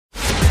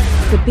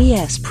The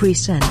BS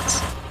presents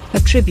a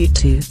tribute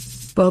to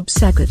Bob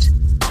Saget.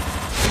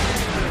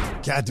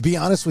 God, to be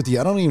honest with you,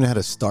 I don't even know how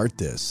to start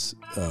this.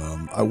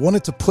 I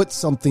wanted to put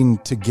something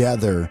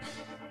together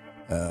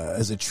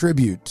as a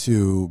tribute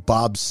to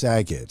Bob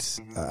Saget.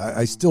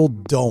 I still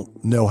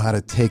don't know how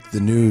to take the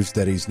news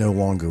that he's no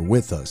longer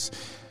with us.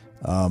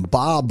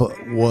 Bob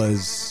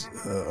was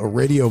a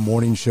radio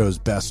morning show's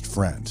best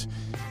friend.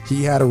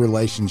 He had a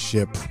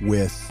relationship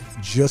with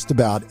just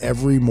about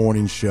every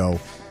morning show.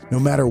 No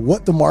matter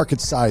what the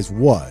market size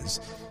was,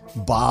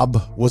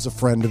 Bob was a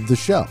friend of the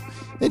show.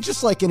 And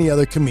just like any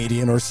other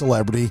comedian or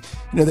celebrity,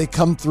 they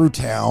come through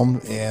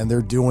town and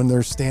they're doing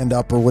their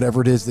stand-up or whatever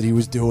it is that he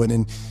was doing,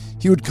 and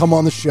he would come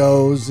on the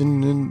shows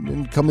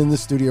and come in the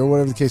studio or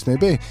whatever the case may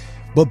be.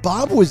 But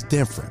Bob was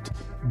different.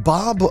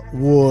 Bob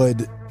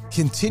would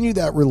continue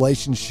that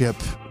relationship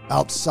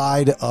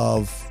outside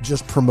of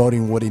just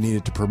promoting what he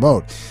needed to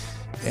promote.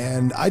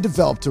 And I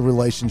developed a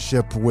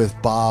relationship with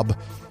Bob,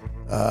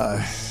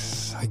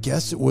 I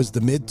guess it was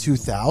the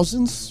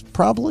mid-2000s,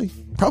 probably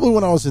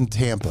when I was in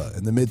Tampa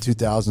in the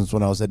mid-2000s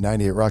when I was at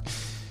 98 Rock.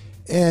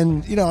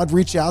 And, I'd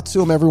reach out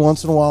to him every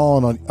once in a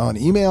while on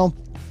email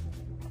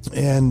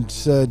and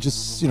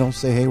just,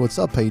 say, hey, what's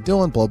up? How you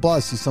doing? Blah, blah. I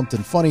see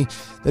something funny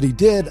that he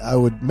did. I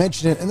would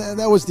mention it. And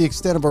that was the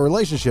extent of our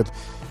relationship.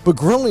 But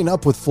growing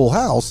up with Full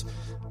House,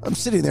 I'm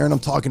sitting there and I'm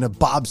talking to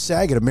Bob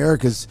Saget,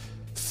 America's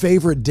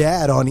favorite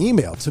dad, on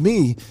email. To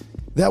me,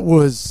 that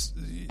was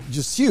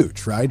just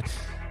huge, right?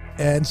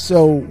 And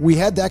so we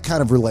had that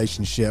kind of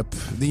relationship,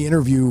 the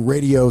interview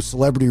radio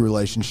celebrity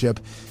relationship.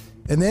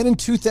 And then in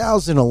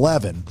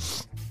 2011,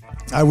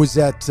 I was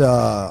at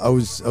I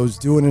was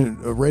doing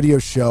a radio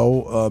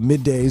show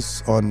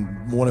middays on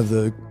one of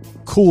the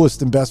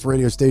coolest and best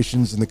radio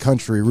stations in the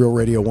country, Real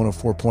Radio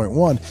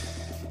 104.1,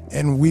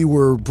 and we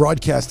were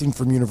broadcasting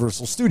from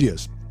Universal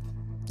Studios,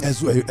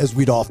 as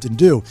we'd often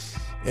do.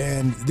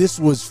 And this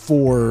was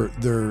for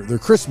their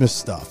Christmas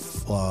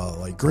stuff,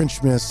 like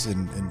Grinchmas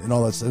and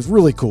all that stuff. It was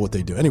really cool what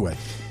they do. Anyway,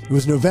 it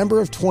was November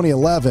of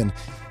 2011,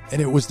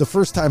 and it was the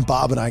first time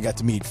Bob and I got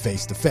to meet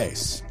face to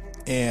face.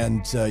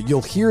 And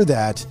you'll hear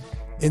that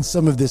in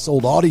some of this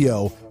old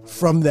audio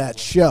from that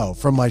show,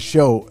 from my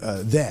show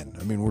then.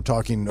 I mean, we're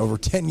talking over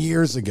 10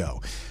 years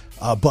ago.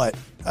 But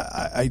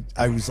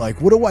I was like,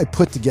 what do I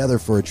put together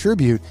for a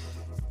tribute?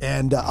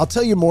 And I'll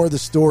tell you more of the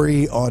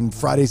story on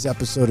Friday's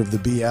episode of The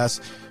BS.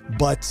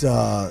 But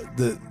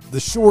the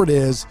short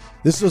is,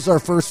 this was our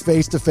first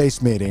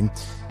face-to-face meeting.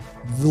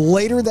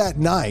 Later that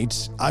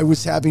night, I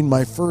was having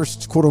my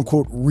first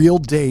quote-unquote real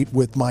date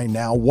with my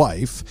now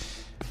wife.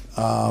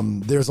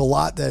 There's a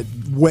lot that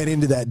went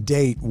into that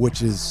date,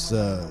 which is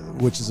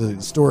a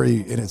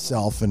story in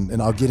itself,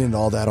 and I'll get into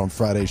all that on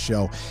Friday's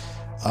show.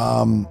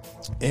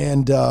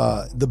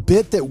 The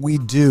bit that we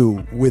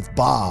do with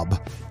Bob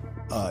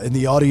in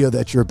the audio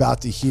that you're about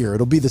to hear,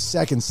 it'll be the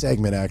second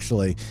segment,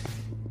 actually.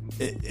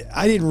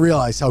 I didn't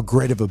realize how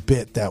great of a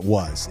bit that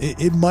was.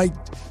 It might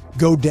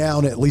go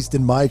down, at least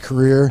in my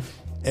career,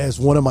 as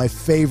one of my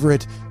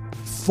favorite,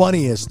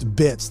 funniest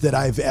bits that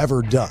I've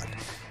ever done.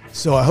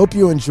 So I hope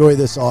you enjoy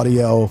this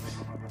audio.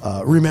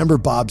 Remember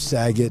Bob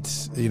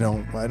Saget.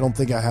 I don't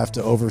think I have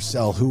to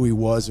oversell who he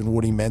was and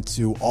what he meant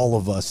to all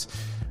of us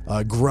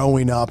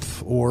growing up,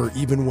 or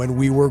even when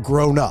we were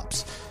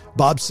grown-ups.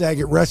 Bob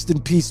Saget, rest in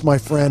peace, my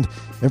friend.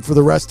 And for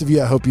the rest of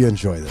you, I hope you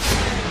enjoy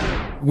this.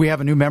 We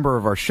have a new member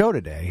of our show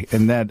today,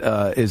 and that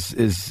is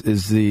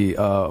the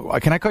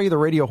can I call you the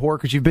radio whore?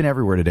 Because you've been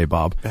everywhere today,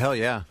 Bob. Hell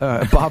yeah.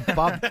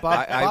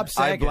 Bob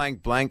Saget. I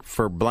blank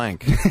for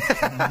blank. Do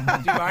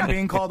you mind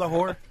being called a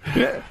whore?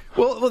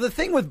 Well, the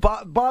thing with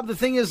Bob, the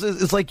thing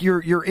is like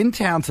you're in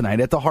town tonight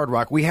at the Hard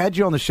Rock. We had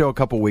you on the show a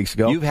couple weeks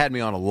ago. You've had me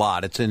on a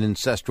lot. It's an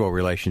incestual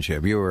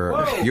relationship. You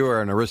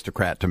were an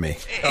aristocrat to me.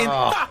 And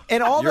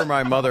you're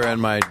my mother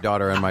and my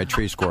daughter and my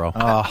tree squirrel.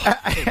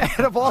 Out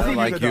of all the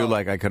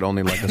like I could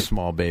only like a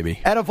small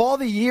baby. Out of all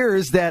the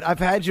years that I've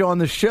had you on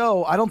the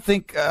show, I don't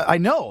think I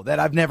know that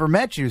I've never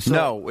met you. So.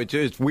 No,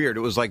 it's weird.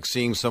 It was like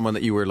seeing someone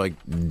that you were like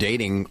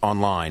dating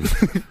online.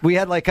 We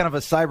had like kind of a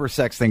cyber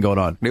sex thing going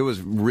on. It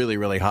was really,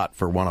 really hot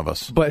for one of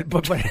us. But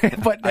now,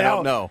 I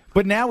don't know.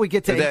 But now we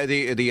get to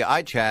the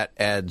iChat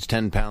adds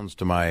 10 pounds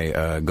to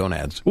my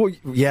gonads. Well,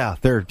 yeah,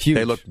 they're huge.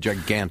 They look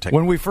gigantic.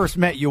 When we first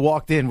met, you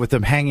walked in with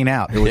them hanging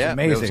out. It was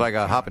amazing. It was like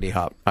a hoppity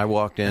hop. I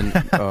walked in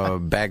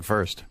bag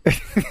first.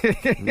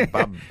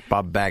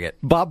 Bob Baggett.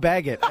 Bob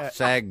Baggett.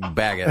 Sag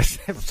Baggett.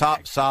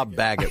 Sob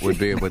Baggett would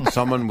be what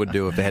someone would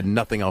do if they had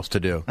nothing else to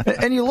do.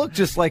 And you look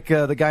just like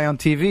the guy on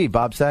TV,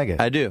 Bob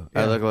Saget. I do.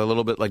 Yeah. I look a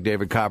little bit like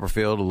David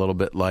Copperfield, a little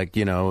bit like,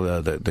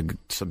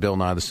 the Bill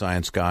Nye the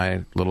Science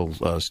Guy,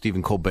 little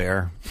Stephen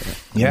Colbert.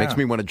 It makes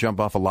me want to jump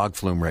off a log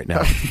flume right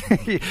now.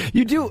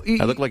 You do.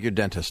 I look like your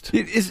dentist.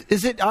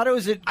 Is it, Otto,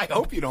 is it? I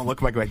hope you don't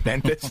look like my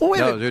dentist.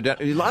 No,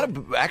 a lot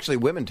of actually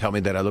women tell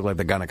me that I look like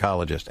the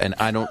gynecologist, and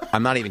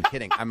I'm not even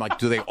kidding. I'm like,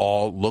 do they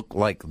all look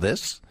like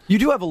this? You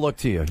do have a look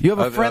to you. You have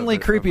a friendly,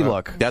 creepy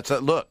look. That's a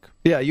look.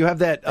 Yeah, you have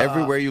that.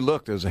 Everywhere you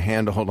look, there's a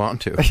hand to hold on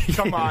to.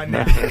 Come on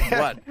now.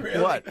 What?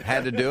 Really? What?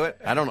 Had to do it?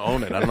 I don't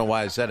own it. I don't know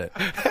why I said it.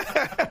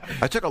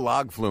 I took a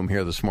log flume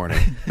here this morning.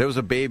 There was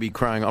a baby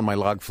crying on my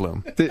log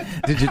flume. Did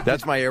you?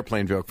 That's my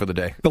airplane joke for the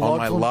day. The on log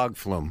my flume? log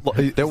flume.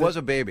 There was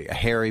a baby, a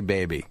hairy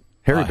baby.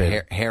 Hairy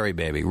baby. Hairy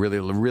baby. Really,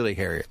 really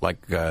hairy.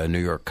 Like New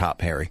York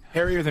cop hairy.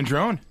 Hairier than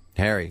Drone?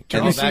 Hairy.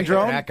 Have you seen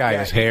Drone? That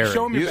guy is hairy.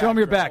 Show him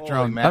your back,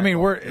 Drone. I mean,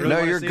 we're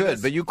No, you're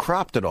good, but you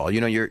cropped it all.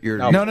 You know, you're.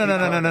 no.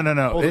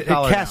 Pull the It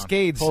collar down.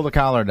 cascades. Pull the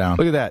collar down.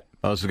 Look at that.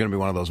 Oh, this is going to be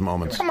one of those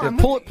moments. Come on,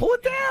 Pull it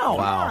down.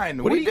 Wow.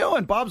 What are you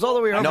doing? Bob's all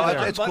the way over No,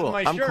 there. it's cool.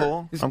 I'm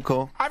cool. I'm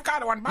cool. I've got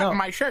to unbutton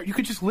my shirt. You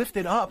could just lift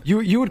it up.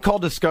 You would call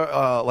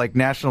like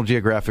National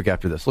Geographic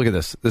after this. Look at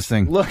this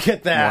thing. Look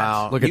at that.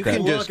 Wow. Look at you that.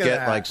 can just Look at get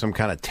that. like some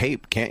kind of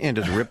tape, can't you? And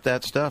just rip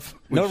that stuff.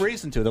 No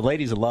reason to. The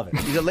ladies will love it.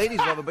 The ladies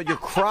love it, but you're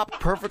cropped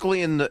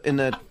perfectly in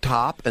the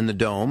top and the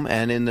dome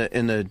and in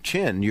the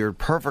chin. You're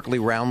perfectly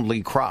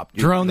roundly cropped.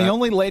 Jerome, the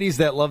only ladies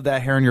that love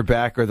that hair on your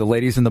back are the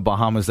ladies in the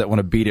Bahamas that want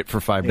to beat it for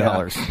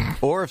 $5.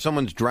 Or if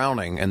someone's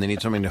drowning and they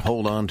need something to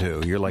hold on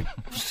to, you're like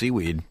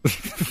seaweed.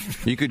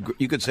 You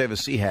could save a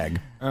sea hag.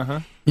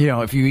 You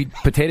know, if you eat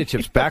potato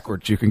chips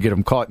backwards, you can get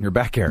them caught in your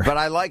back hair. But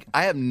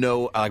I have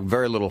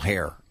very little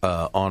hair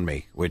on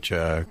me, which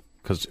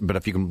but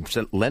if you can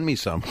lend me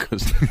some,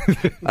 because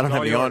I don't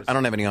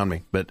have any on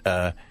me. But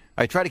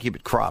I try to keep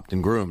it cropped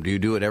and groomed. Do you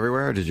do it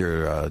everywhere? Or does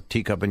your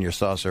teacup and your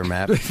saucer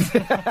match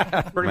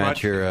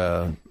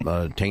your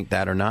taint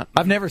that or not?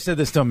 I've never said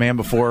this to a man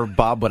before,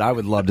 Bob, but I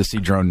would love to see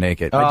Drone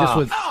naked. I just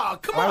was. Oh,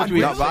 come Why on. would we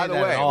No, say by the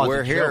that way, at all? It's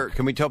we're a here. joke.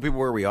 Can we tell people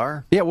where we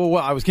are? Yeah, well,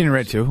 I was getting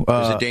ready to.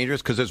 Is it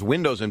dangerous? Because there's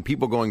windows and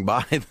people going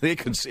by. They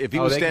could see, if he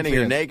was they can standing see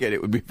here it. naked,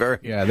 it would be very.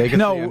 Yeah, they can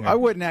see No, it. I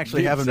wouldn't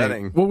actually Deep have him.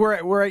 setting. Naked. Well,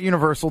 we're at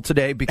Universal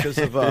today because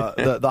of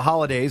the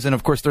holidays, and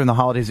of course during the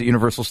holidays at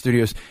Universal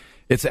Studios,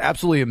 it's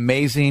absolutely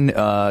amazing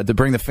to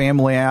bring the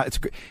family out.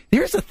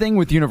 Here's the thing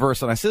with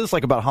Universal, and I say this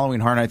like about Halloween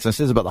Horror Nights, and I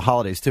say this about the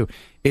holidays too,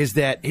 is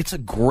that it's a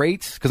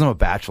great, because I'm a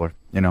bachelor,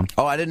 you know.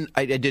 Oh, I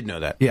did know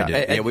that. Yeah, I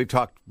did. and- we've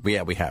talked.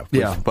 Yeah, we have.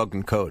 Yeah. We've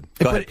spoken code.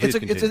 Go ahead, But please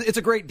continue. it's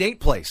a great date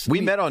place. We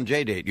met on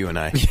J-Date, you and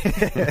I.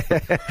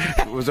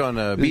 It was on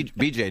a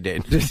BJ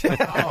date.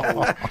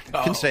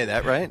 Can say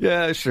that, right?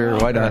 Yeah, sure.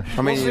 Why not?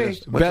 I mean,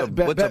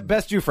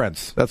 best you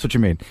friends. That's what you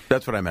mean.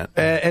 That's what I meant.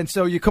 And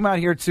so you come out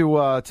here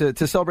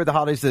to celebrate the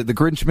holidays. The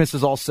Grinchmas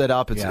is all set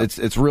up.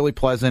 It's really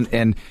pleasant,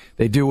 and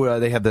they do.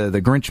 They have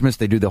the Grinchmas.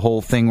 They do the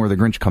whole thing where the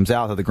Grinch comes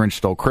out, how the Grinch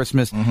stole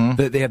Christmas.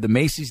 They have the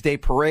Macy's Day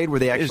Parade where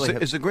they actually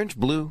Is the Grinch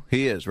blue?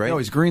 He is, right? no,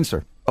 he's green,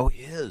 sir. Oh,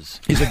 he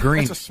is. He's a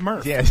green. It's a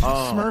Smurf. Yeah.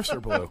 Smurfs are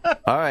blue.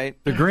 All right.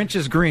 The Grinch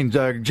is green.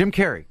 Jim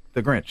Carrey,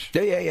 the Grinch.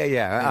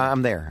 Yeah.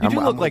 I'm there. You do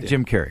I'm look with like you.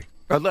 Jim Carrey.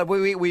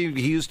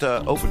 He used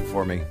to open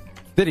for me.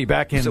 Did he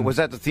back in? So was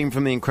that the theme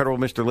from The Incredible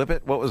Mr.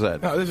 Lippet? What was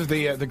that? No, this is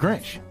the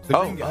Grinch. The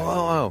green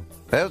guy.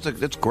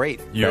 That's great.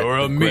 You're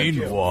a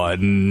mean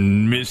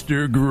one,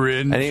 Mr.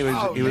 Grinch. And he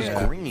was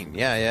green.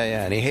 Yeah.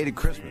 And he hated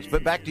Christmas.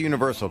 But back to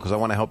Universal, because I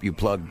want to help you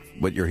plug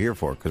what you're here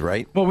for,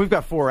 right? Well, we've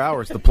got 4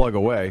 hours to plug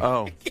away.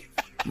 Oh.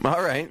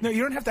 All right. No,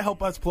 you don't have to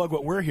help us plug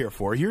what we're here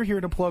for. You're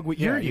here to plug what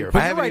you're here for. But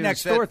I you're haven't right even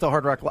next said- door at the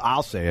Hard Rock.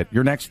 I'll say it.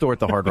 You're next door at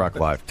the Hard Rock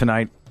Live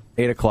tonight,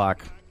 8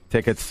 o'clock.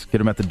 Tickets, get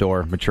them at the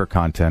door. Mature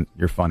content.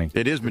 You're funny.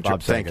 It is mature.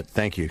 Bob Saget.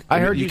 Thank you. I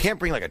heard you you can't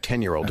bring like a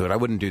 10-year-old to it. I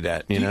wouldn't do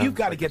that. You've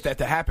got to get that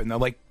to happen, though.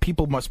 Like,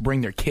 people must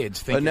bring their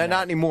kids. Thinking No, that.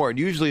 not anymore.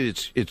 Usually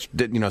it's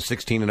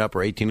 16 and up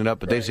or 18 and up,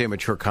 but they say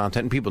mature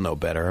content, and people know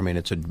better. I mean,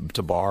 it's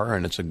a bar,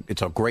 and it's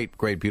a great,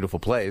 beautiful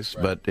place.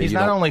 But He's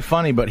not only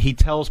funny, but he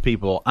tells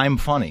people, I'm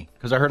funny.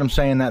 Because I heard him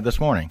saying that this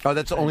morning. Oh,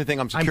 that's the only thing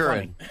I'm secure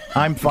in.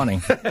 I'm funny.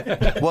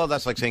 Well,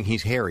 that's like saying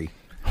he's hairy.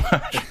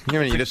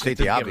 You just state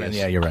the obvious.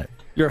 Yeah, you're right.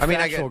 You're a I mean,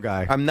 factual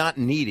guy. I'm not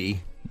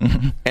needy,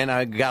 and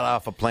I got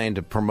off a plane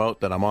to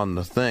promote that I'm on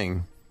the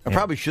thing. I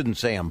probably shouldn't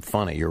say I'm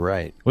funny. You're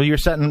right. Well, you're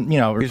setting,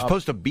 You're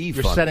supposed to be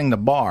You're funny. setting the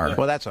bar.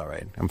 Well, that's all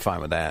right. I'm fine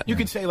with that. You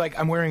could say, like,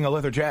 I'm wearing a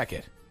leather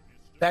jacket.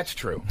 That's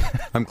true.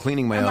 I'm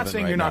cleaning my I'm oven not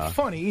saying right you're now. not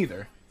funny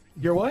either.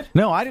 You're what?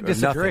 No, I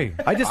disagree.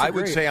 Nothing. I disagree. I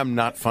would say I'm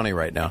not funny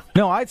right now.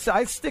 No, I'd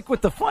stick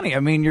with the funny.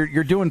 I mean,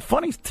 you're doing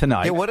funny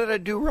tonight. Yeah, what did I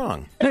do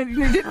wrong? You didn't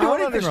do I don't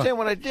anything understand wrong.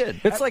 what I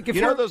did. It's like if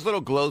you know you're- those little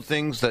glow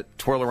things that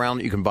twirl around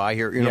that you can buy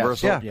here at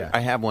Universal? yeah. Yeah. I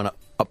have one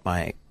up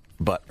my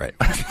butt, right?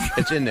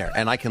 It's in there,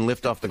 and I can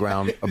lift off the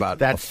ground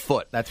about a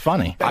foot. That's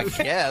funny. I guess.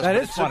 That but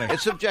is funny.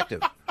 It's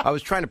subjective. I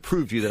was trying to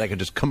prove to you that I could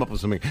just come up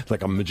with something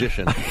like a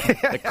magician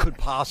that could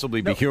possibly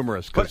be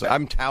humorous, because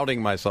I'm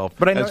touting myself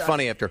But I know- as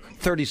funny after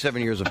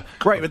 37 years of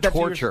Right, but that's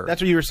torture.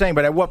 That's what you were saying.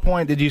 But at what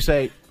point did you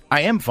say,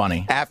 I am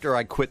funny? After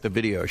I quit the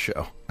video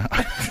show.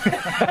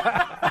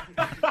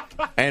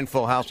 And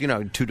Full House,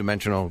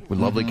 two-dimensional,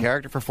 lovely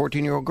character for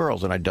 14-year-old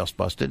girls, and I dust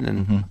busted,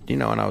 and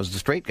and I was the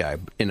straight guy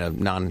in a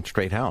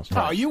non-straight house.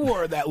 Oh, you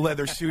wore that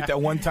leather suit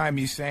that one time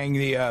you sang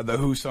the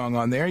Who song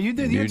on there. You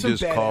did. You You had some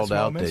just badass called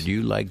out moments. that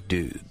you like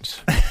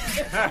dudes.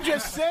 I'm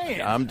just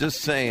saying. I'm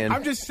just saying.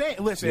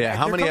 Listen. Yeah,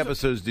 how there many comes a-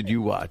 episodes did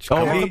you watch? Oh,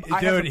 Come on.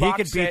 I have the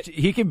box set.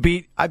 He can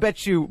beat. I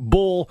bet you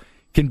Bull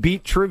can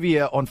beat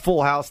trivia on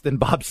Full House than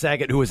Bob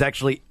Saget, who was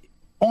actually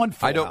on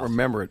Full I don't House.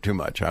 remember it too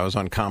much. I was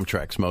on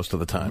Comtrex most of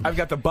the time. I've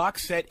got the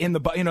box set in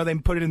the. They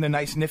put it in the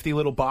nice, nifty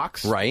little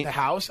box. Right. The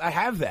house. I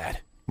have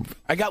that.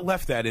 I got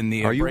left that in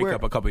the Are you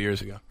breakup a couple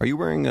years ago. Are you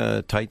wearing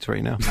tights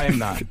right now? I am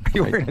not.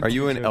 Are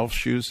you in elf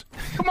shoes?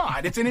 Come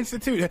on, it's an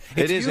institution.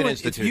 It is an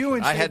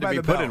institution. I had to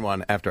be put in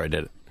one after I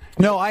did it.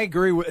 No, I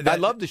agree with that. I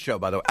love the show,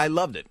 by the way. I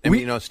loved it. I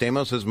mean,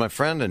 Stamos is my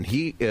friend, and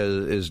he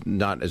is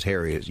not as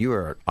hairy as you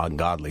are.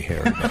 Ungodly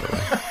hairy, by the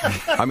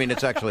way. I mean,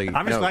 it's actually.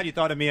 I'm just glad you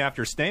thought of me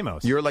after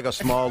Stamos. You're like a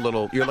small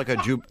little. You're like a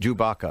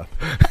Chewbacca.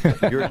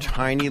 You're a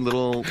tiny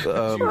little.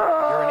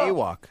 You're an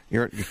Ewok.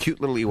 You're a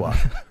cute little Ewok.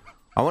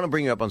 I want to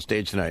bring you up on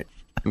stage tonight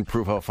and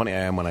prove how funny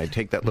I am when I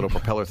take that little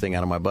propeller thing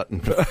out of my butt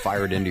and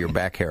fire it into your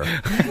back hair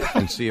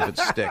and see if it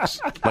sticks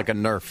like a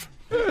Nerf.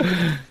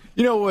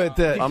 You know what?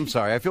 I'm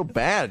sorry. I feel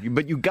bad,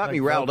 but you got me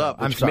riled up.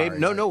 I'm sorry.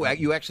 No.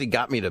 You actually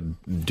got me to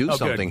do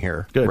something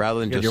here rather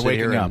than just You're sit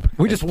waking here. up. And,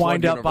 We just and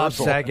wind plug up Bob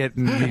Universal. Saget,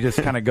 and he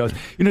just kind of goes.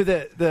 You know,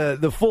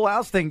 the Full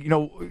House thing. You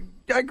know,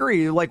 I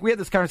agree. Like, we had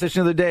this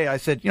conversation the other day. I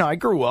said, I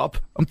grew up.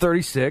 I'm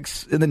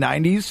 36 in the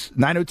 90s,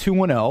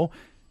 90210.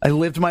 I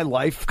lived my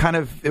life kind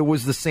of, it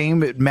was the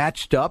same. It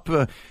matched up.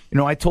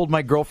 I told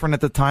my girlfriend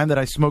at the time that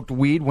I smoked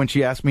weed when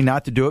she asked me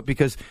not to do it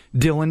because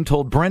Dylan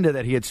told Brenda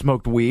that he had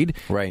smoked weed.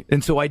 Right.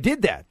 And so I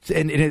did that.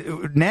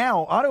 And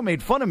now Otto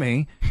made fun of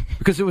me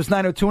because it was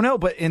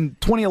 90210. But in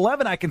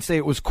 2011, I can say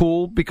it was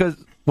cool because,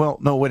 well,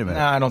 no, wait a minute.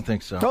 No, I don't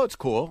think so. No, it's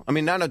cool. I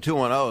mean,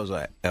 90210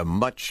 is a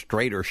much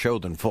straighter show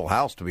than Full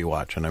House to be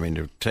watching. I mean,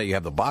 to tell you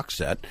have the box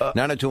set,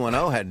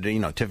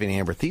 90210 had Tiffany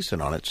Amber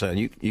Thiessen on it, so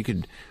you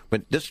could.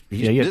 But this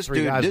this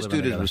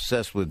dude is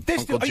obsessed with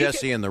Uncle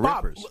Jesse and the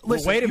Bob, Rippers.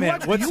 Listen, Wait a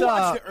minute.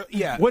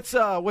 What's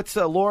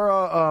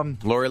Laura?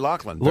 Lori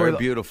Loughlin, very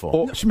beautiful.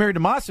 Oh, she married to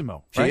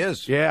Massimo. She right?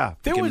 is. Yeah.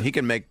 He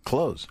can make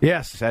clothes.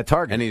 Yes, at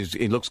Target. And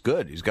he looks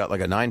good. He's got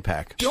like a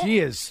 9-pack. She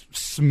is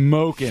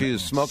smoking. She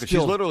is smoking.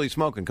 Still. She's literally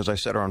smoking because I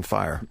set her on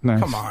fire. Nice.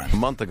 Come on. A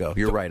month ago.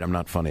 You're right. I'm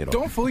not funny at all.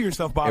 Don't fool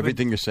yourself, Bob.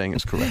 Everything you're saying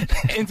is correct.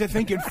 Into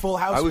thinking Full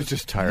House. I was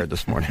just tired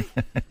this morning.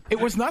 It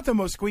was not the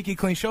most squeaky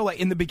clean show. Like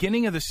in the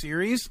beginning of the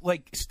series,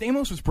 like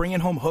Stamos was bringing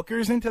home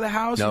hookers into the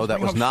house. No, that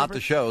was not the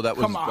show. That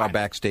was our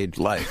backstage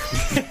life.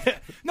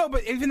 No,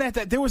 but even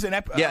that there was an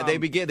episode. Yeah, they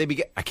began.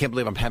 I can't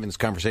believe I'm having this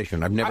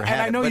conversation. I've never had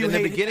I know it. But you in the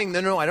hate it. beginning,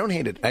 no, I don't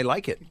hate it. I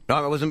like it. No,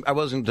 I wasn't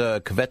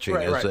kvetching.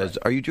 Right.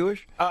 Are you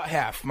Jewish?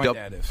 Half. My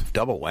dad is.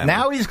 Double whammy.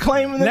 Now he's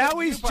claiming that Now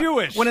he's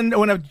Jewish.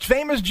 When a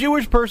famous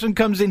Jewish person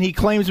comes in, he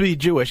claims to be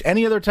Jewish.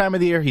 Any other time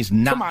of the year, he's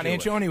not. Come on,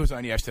 Aunt Jewish. Joni was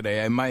on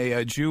yesterday, and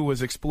my Jew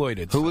was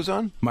exploited. Who was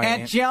on? My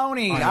Aunt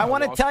Joni, I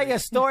want to Wall tell Street. you a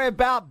story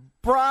about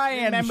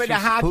Brian. Remember the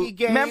hockey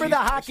game? Remember the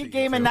hockey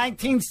game in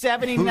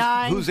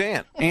 1979? Who's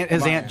Aunt?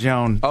 His Aunt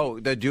Joan. Oh,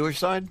 the Jewish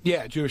side?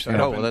 Yeah, Jewish side.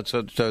 Oh, well,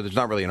 so there's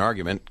not really an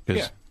argument. 'Cause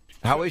Yeah.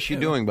 How is she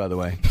doing, by the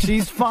way?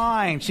 She's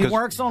fine. She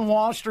works on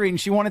Wall Street, and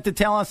she wanted to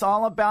tell us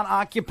all about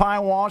Occupy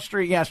Wall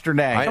Street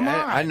yesterday.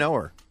 I know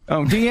her.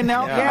 Oh, do you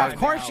know? Yeah, Yeah, I of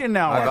course you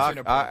know. I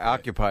her.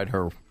 occupied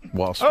her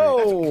Wall Street.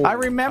 Oh, I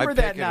remember I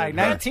that picketed night,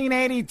 her.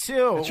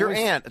 1982. It's your It was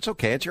aunt. It's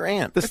okay. It's your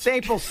aunt. The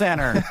Staples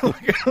Center.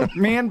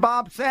 Me and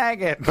Bob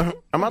Saget.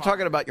 I'm not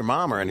talking about your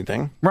mom or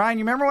anything. Ryan,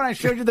 you remember when I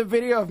showed you the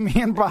video of me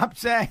and Bob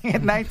Saget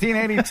in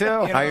 1982?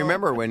 I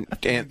remember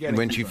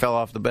when she fell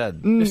off the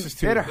bed. This is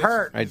too, It this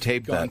hurt. I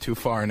taped gone that. too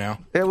far now.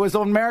 It was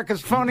on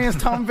America's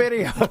Funniest Home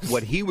Videos.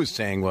 What he was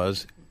saying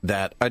was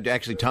that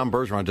actually Tom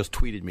Bergeron just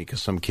tweeted me because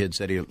some kid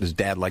said his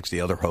dad likes the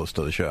other host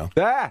of the show.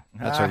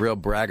 That's a real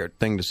braggart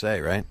thing to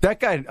say, right? That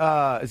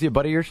guy, is he a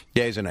buddy of yours?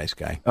 Yeah, he's a nice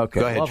guy. Okay.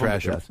 Go ahead, love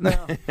trash him him. to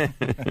death.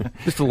 No.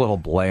 Just a little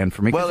bland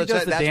for me. 'cause Well, he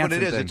does the that's what it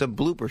dancing is. thing. It's a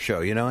blooper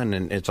show,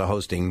 and it's a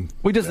hosting.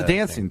 He does the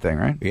dancing thing,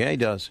 right? Yeah, he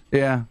does.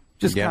 Yeah.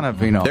 Just Yeah. kind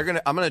of,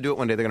 I'm gonna do it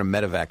one day. They're gonna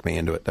medevac me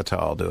into it. That's how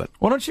I'll do it.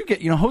 Why don't you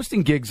get,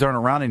 hosting gigs aren't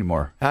around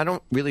anymore. I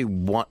don't really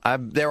want.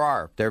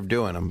 They're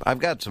doing them. I've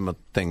got some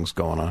things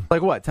going on.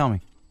 Like what? Tell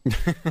me.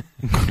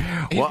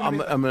 Well, I'm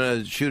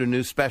going to shoot a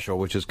new special,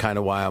 which is kind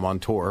of why I'm on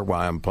tour,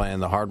 why I'm playing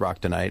the Hard Rock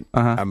tonight.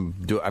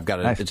 I've got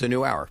Nice. It's a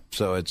new hour,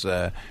 so it's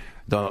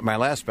my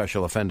last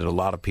special offended a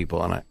lot of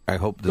people, and I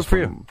hope this Good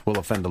for one will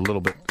offend a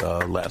little bit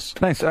less.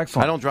 Nice,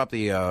 excellent. I don't drop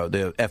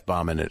the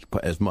F-bomb in it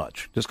as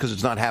much, just because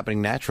it's not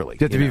happening naturally.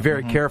 You have to be know?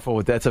 very careful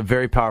with that. It's a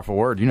very powerful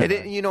word. You know,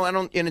 that. I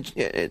don't.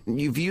 And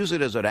you've used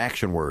it as an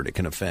action word. It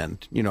can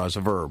offend. As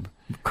a verb.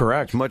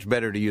 Correct. It's much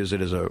better to use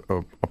it as a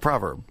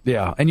proverb.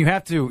 Yeah, and you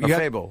have to A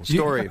fable,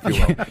 story, if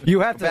you will. You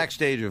have to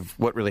backstage of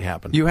what really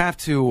happened. You have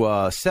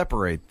to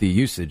separate the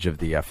usage of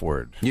the F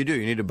word. You do.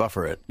 You need to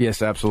buffer it.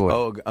 Yes, absolutely.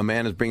 Oh, a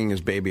man is bringing his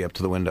baby up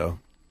to the window.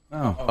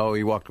 Oh,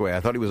 he walked away.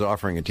 I thought he was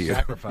offering it to you.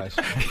 Sacrifice.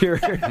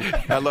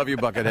 I love you,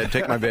 Buckethead.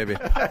 Take my baby.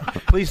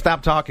 Please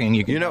stop talking.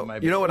 You can You have my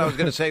know what I was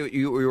going to say?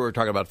 We were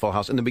talking about Full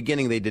House. In the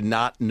beginning, they did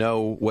not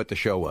know what the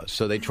show was.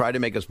 So they tried to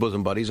make us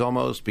bosom buddies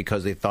almost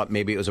because they thought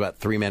maybe it was about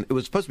 3 men. It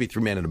was supposed to be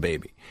 3 men and a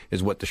baby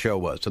is what the show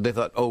was. So they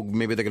thought,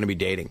 maybe they're going to be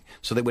dating.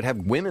 So they would have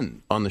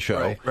women on the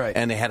show. Right.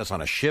 And they had us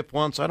on a ship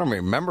once. I don't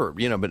remember,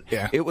 but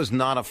Yeah. it was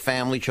not a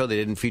family show. They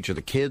didn't feature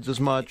the kids as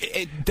much.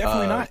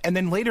 Definitely not. And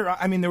then later,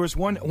 there was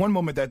one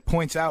moment that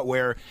points out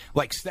where,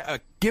 like,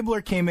 Gibbler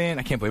came in.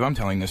 I can't believe I'm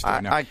telling this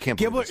story now. I can't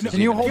believe this is Can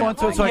you hold on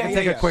to it so I can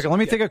take a quick one? Let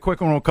me take a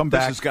quick one. We'll come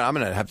back. I'm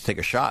going to have to take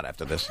a shot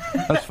after this.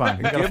 That's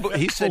fine.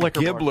 He said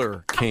liquor bar.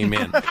 Gibbler came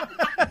in.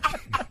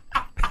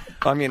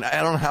 I mean,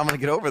 I don't know how I'm going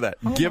to get over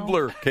that.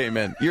 Gibbler came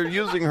in. You're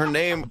using her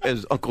name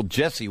as Uncle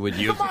Jesse would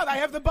use Come on, I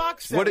have the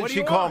box set. What did do she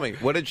you call want? me?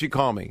 What did she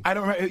call me? I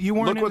don't remember. You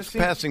weren't Look in what's the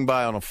scene. passing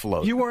by on a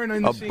float. You weren't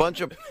in the A scene.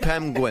 bunch of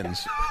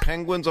penguins.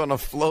 Penguins on a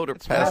float are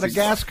passing.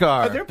 Madagascar.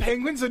 Are there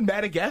penguins in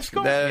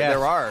Madagascar?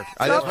 There are.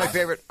 That's my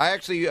favorite. I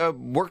actually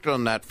worked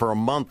on that for a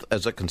month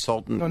as a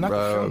consultant No, not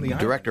the film, the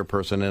director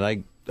person, and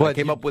I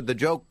came up with the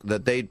joke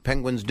that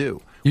penguins do,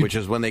 which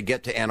is when they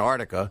get to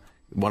Antarctica,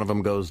 one of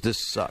them goes, "This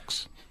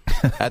sucks."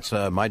 That's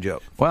my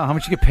joke. Wow, how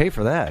much you get paid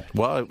for that?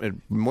 Well,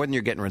 more than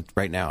you're getting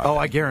right now. Oh,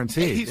 I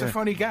guarantee. He's a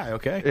funny guy,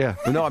 okay? Yeah.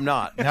 No, I'm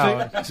not.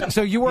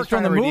 So you worked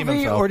on trying the to redeem movie,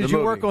 himself. or did The you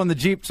movie. work on the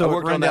Jeep I so it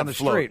worked ran on down that the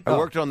float. street? I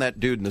worked on that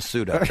dude in the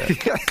suit out there.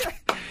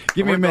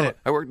 Give me a minute.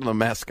 I worked on the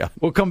mascot.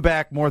 We'll come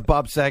back. More with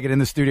Bob Saget in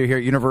the studio here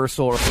at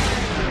Universal.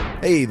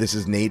 Hey, this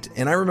is Nate,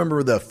 and I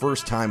remember the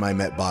first time I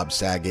met Bob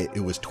Saget.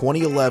 It was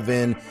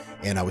 2011,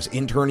 and I was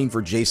interning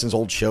for Jason's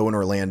old show in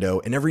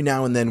Orlando, and every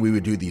now and then we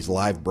would do these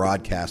live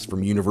broadcasts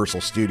from Universal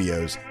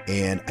Studios,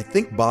 and I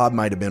think Bob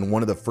might have been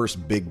one of the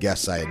first big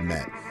guests I had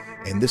met.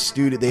 And this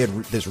studio, they had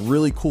this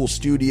really cool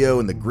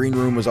studio, and the green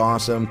room was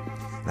awesome.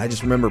 And I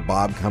just remember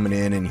Bob coming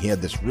in, and he had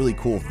this really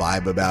cool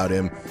vibe about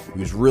him. He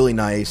was really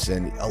nice,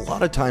 and a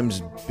lot of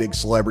times big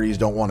celebrities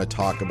don't want to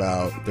talk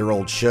about their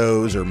old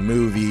shows or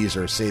movies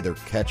or say their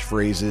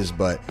catchphrases,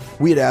 but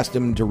we had asked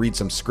him to read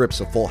some scripts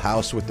of Full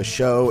House with the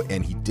show,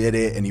 and he did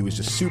it, and he was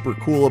just super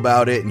cool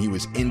about it, and he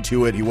was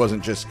into it. He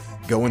wasn't just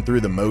going through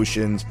the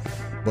motions.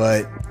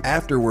 But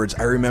afterwards,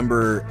 I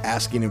remember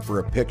asking him for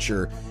a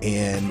picture,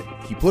 and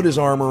he put his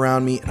arm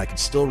around me, and I could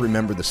still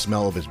remember the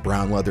smell of his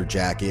brown leather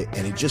jacket,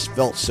 and it just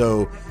felt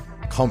so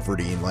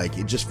comforting. Like,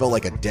 it just felt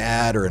like a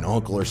dad or an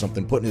uncle or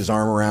something putting his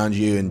arm around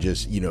you and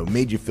just,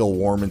 made you feel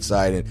warm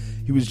inside. And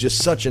he was just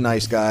such a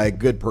nice guy,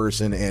 good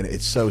person, and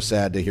it's so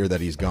sad to hear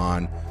that he's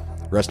gone.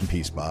 Rest in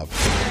peace, Bob.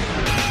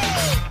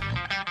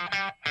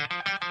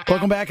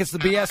 Welcome back. It's the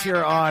BS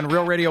here on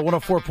Real Radio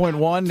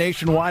 104.1,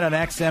 nationwide on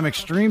XM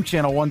Extreme,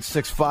 channel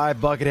 165,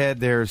 Buckethead.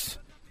 There's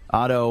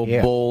Otto,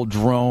 Bull,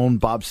 Drone,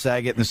 Bob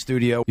Saget in the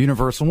studio,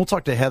 Universal. And we'll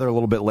talk to Heather a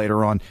little bit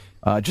later on.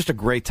 Just a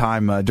great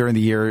time during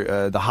the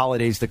year. The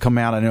holidays that come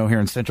out, I know here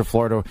in Central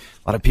Florida, a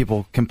lot of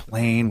people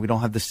complain we don't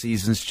have the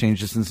seasons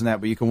change this and that,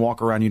 but you can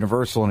walk around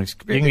Universal and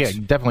experience. You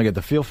can definitely get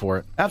the feel for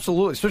it.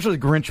 Absolutely, especially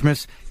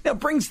Grinchmas. It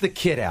brings the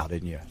kid out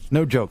in you.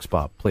 No jokes,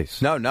 Bob,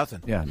 please. No,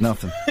 nothing. Yeah,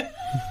 nothing.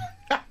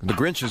 The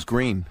Grinch is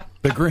green.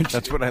 The Grinch.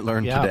 That's what I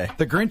learned today.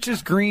 The Grinch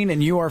is green,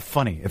 and you are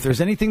funny. If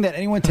there's anything that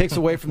anyone takes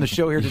away from the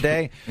show here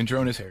today, And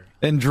Drone is Harry.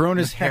 and Drone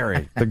is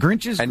Harry. The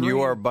Grinch is And green,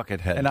 you are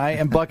Buckethead. and I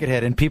am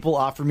Buckethead, and people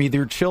offer me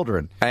their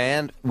children.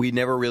 And we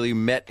never really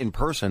met in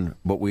person,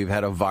 but we've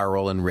had a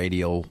viral and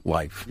radio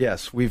life.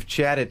 Yes, we've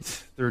chatted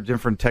through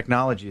different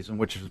technologies, and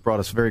which has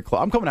brought us very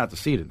close. I'm coming out to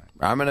see tonight.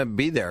 I'm going to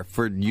be there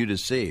for you to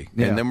see.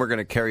 Yeah. And then we're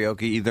going to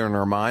karaoke either in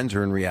our minds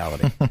or in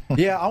reality.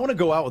 Yeah, I want to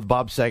go out with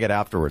Bob Saget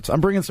afterwards.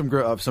 I'm bringing some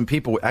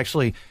people.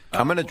 Actually,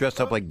 I'm going to dress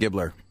up like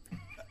Gibbler.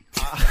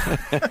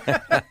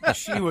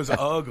 She was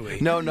ugly.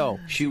 No,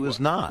 she was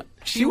not.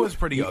 She was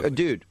pretty ugly.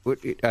 Dude,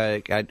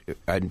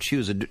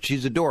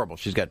 she's adorable.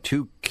 She's got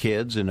 2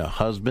 kids and a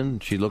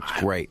husband. She looks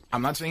great.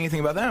 I'm not saying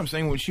anything about that. I'm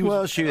saying when she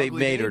was Well, they ugly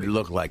made her baby.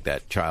 look like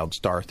that child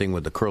star thing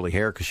with the curly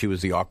hair because she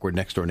was the awkward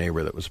next door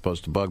neighbor that was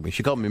supposed to bug me.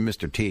 She called me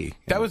Mr. T.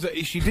 That was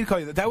she did call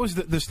you that. That was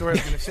the story I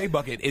was going to say.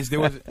 Bucket is there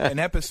was an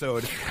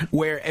episode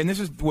where, and this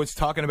is what's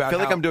talking about. I feel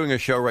like how- I'm doing a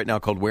show right now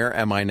called Where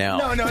Am I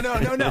Now?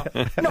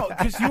 No,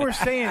 because you were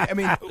saying. I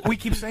mean, we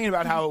keep saying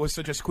about how it was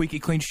such a squeaky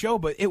clean show,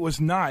 but it was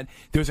not.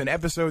 There was an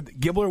episode.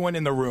 Gibbler went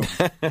in the room.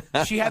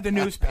 She had the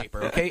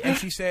newspaper, okay, and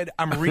she said,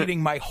 "I'm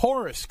reading my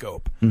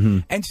horoscope." Mm-hmm.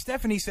 And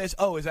Stephanie says,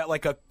 "Oh, is that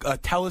like a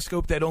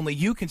telescope that only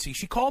you can see?"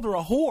 She called her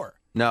a whore.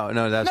 No,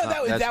 that's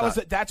No,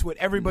 not. that's what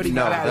everybody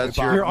No, got out of that's it.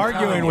 Bob. your- you're I'm telling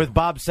arguing you. with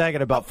Bob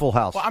Saget about Full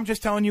House. Well, I'm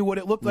just telling you what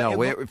it looked like.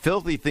 No, It looked-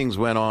 filthy things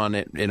went on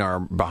in our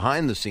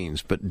behind the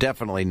scenes, but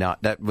definitely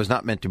not. That was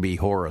not meant to be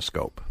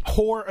horoscope.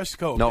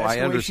 horoscope. No, That's I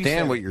the way she said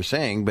understand what it. you're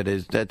saying, but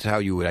that's how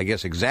you would, I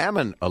guess,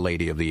 examine a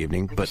lady of the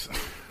evening. But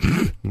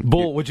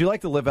Bull, would you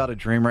like to live out a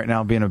dream right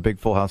now, being a big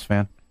Full House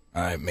fan?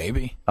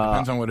 Maybe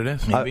depends on what it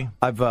is. Maybe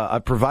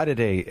I've provided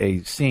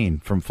a scene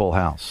from Full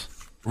House.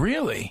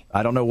 really.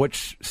 I don't know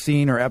which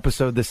scene or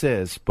episode this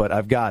is, but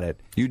I've got it.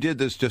 you did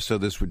this just so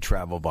this would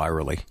travel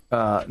virally.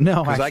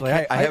 No, 'Cause actually, I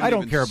haven't I don't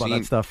even care about seen-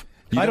 that stuff.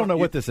 You I don't know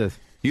what this is.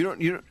 You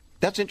don't.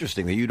 That's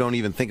interesting that you don't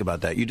even think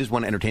about that. You just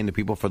want to entertain the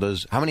people for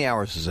those. How many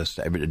hours is this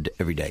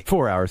every day?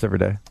 4 hours every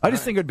day. I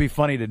just think it'd be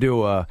funny to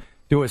do a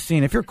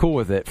scene if you're cool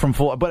with it from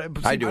Full. But I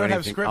do I don't have a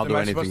anything. script. I'll do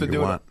Am I supposed to anything you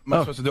do want. it? Am I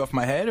supposed to do it off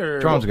my head or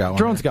Drone's got one.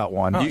 Drone's got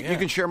one. You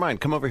can share mine.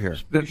 Come over here.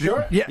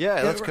 Sure.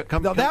 Yeah, let's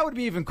come. No, that would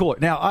be even cooler.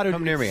 Now,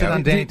 Come near me. Sit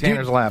on Danny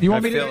Tanner's lap. You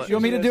want me I to? feel it. You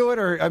want me to do it,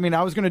 or I mean,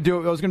 I was going to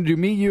do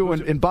me, you,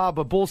 and Bob.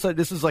 But Bull said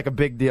this is like a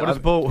big deal. What is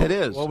Bull? It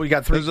is. Well, we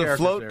got 3 There's a characters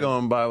float there.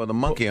 going by with a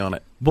monkey on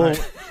it. Bull,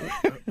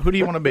 who do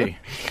you want to be?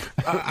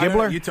 I don't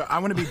know. I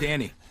want to be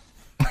Danny.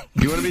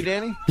 You want to be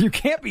Danny? You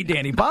can't be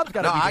Danny. Bob's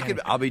got to No, be I Danny.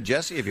 could. I'll be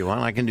Jesse if you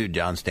want. I can do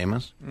John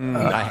Stamos.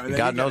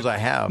 God knows I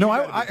have. No,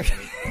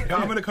 No,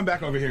 I'm going to come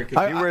back over here. He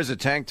wears a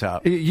tank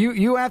top.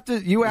 You have to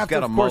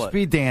got a of course mullet.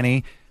 be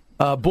Danny.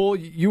 Bull,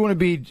 you want to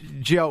be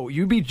Joe.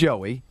 You be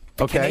Joey.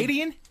 Okay.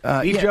 Canadian?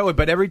 Be Joey,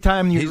 but every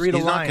time you read a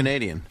He's line, not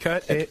Canadian.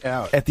 Cut it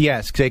out. at the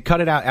S, say cut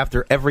it out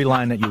after every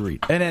line that you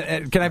read.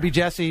 And can I be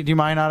Jesse? Do you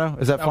mind, Otto?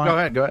 Is that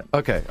fine? Go ahead.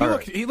 Okay. All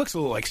right. He looks a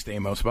little like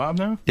Stamos, Bob,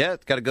 no? Yeah,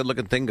 it's got a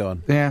good-looking thing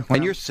going. Yeah, well.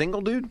 And you're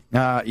single, dude?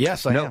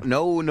 Yes, I am.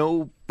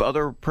 No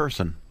other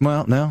person.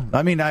 Well, no.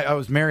 I mean, I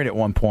was married at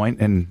one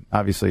point, and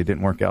obviously it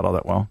didn't work out all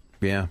that well.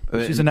 Yeah.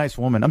 She's a nice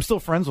woman. I'm still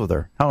friends with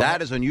her.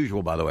 That is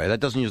unusual, by the way. That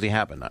doesn't usually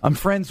happen. I'm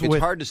friends It's with.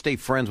 hard to stay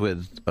friends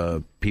with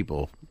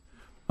people.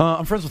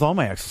 I'm friends with all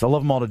my exes. I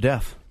love them all to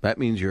death. That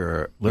means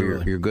you're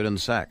good in the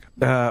sack.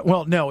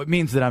 Well, no, it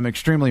means that I'm an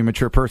extremely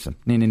mature person.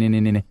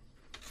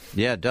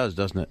 Yeah, it does,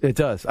 doesn't it? It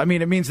does. I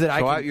mean, it means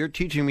that You're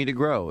teaching me to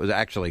grow.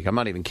 Actually, I'm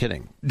not even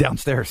kidding.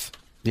 downstairs.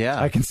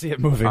 Yeah, I can see it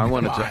moving. I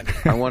want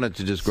it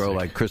to just grow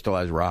like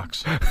crystallized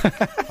rocks.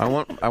 I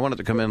want it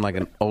to come in like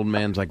an old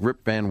man's like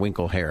Rip Van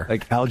Winkle hair,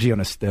 like algae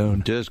on a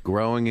stone. just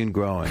growing and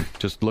growing,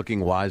 just looking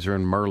wiser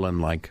and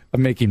Merlin like.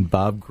 I'm making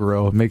Bob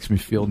grow. It makes me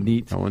feel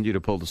neat. I want you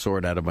to pull the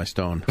sword out of my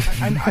stone.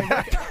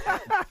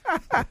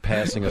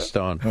 Passing a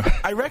stone.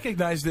 I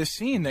recognize this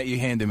scene that you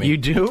handed me. You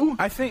do?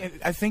 I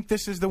think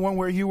this is the one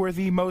where you were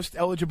the most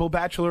eligible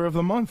bachelor of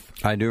the month.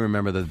 I do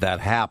remember that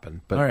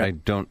happened, but All right. I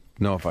don't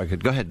know if I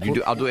could. Go ahead.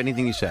 I'll do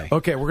anything you say.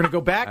 Okay, we're gonna go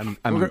back. I'm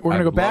we're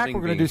gonna go back. loving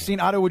We're gonna being do here. scene.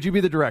 Otto, would you be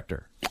the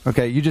director?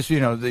 Okay, you just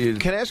Can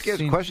I ask you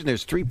a question?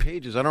 There's 3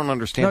 pages. I don't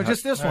understand. No,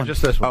 just this one.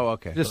 Just this one. Oh,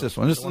 okay. Just this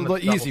one. Just one the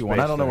that's easy one.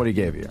 I don't know double-spaced what he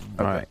gave you.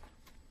 All Okay. right.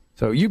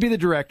 So you be the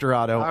director,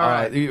 Otto. All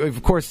right.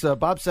 Of course,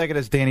 Bob Saget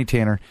as Danny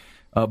Tanner,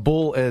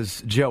 Bull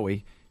as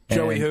Joey.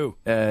 Joey and,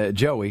 who?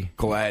 Joey.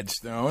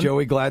 Gladstone.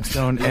 Joey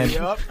Gladstone and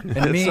Yep. and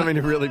That's me something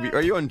to really be.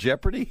 Are you on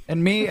Jeopardy?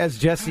 and me as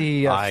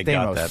Jesse I Stamos.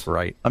 got that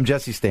right. I'm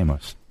Jesse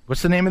Stamos.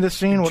 What's the name of this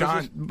scene? What is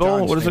this?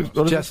 Bull? What is it?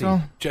 What is Jesse. it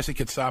called? Jesse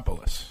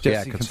Katsopoulos.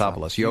 Jesse Yeah,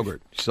 Katsopoulos.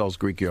 Yogurt. She sells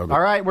Greek yogurt. All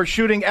right, we're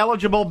shooting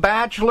eligible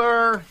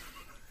bachelor.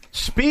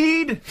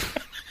 Speed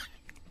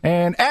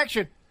and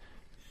action.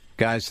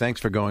 Guys,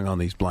 thanks for going on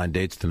these blind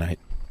dates tonight.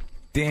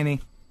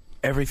 Danny,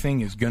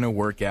 everything is going to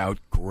work out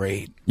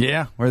great.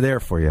 Yeah, we're there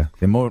for you.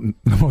 The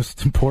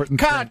most important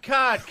Cut.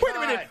 Wait a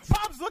minute.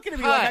 Bob's looking at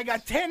me like I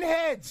got 10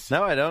 heads.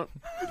 No, I don't.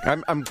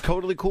 I'm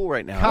totally cool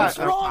right now. What's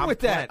wrong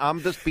with that?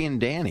 I'm just being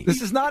Danny.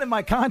 This is not in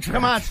my contract.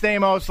 Come on,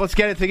 Stamos. Let's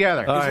get it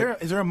together.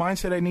 Is there a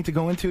mindset I need to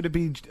go into to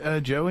be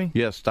Joey?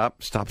 Yeah, stop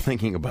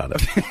thinking about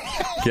it.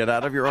 Get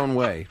out of your own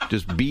way.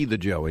 Just be the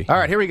Joey. All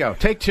right, here we go.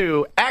 Take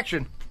 2.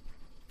 Action.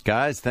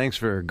 Guys, thanks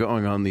for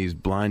going on these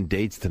blind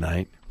dates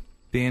tonight.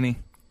 Danny,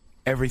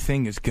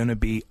 everything is going to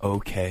be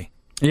okay.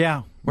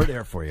 Yeah, we're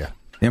there for you.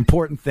 The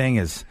important thing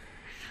is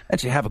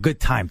that you have a good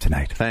time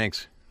tonight.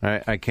 Thanks.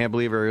 I can't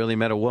believe I really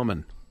met a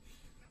woman.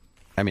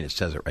 I mean, it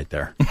says it right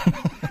there.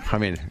 I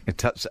mean, I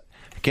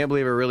can't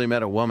believe I really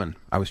met a woman.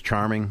 I was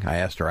charming. I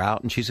asked her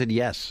out, and she said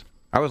yes.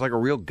 I was like a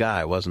real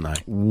guy, wasn't I?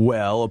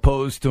 Well,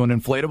 opposed to an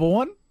inflatable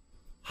one?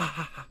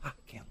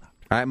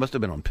 I must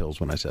have been on pills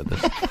when I said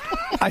this.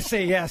 I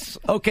say yes.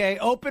 Okay,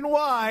 open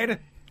wide.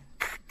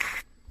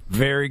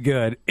 Very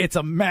good. It's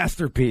a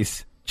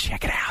masterpiece.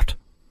 Check it out.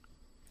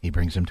 He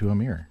brings him to a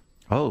mirror.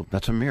 Oh,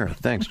 that's a mirror.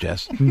 Thanks,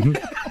 Jess.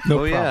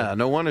 No Yeah,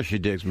 no wonder she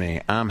digs me.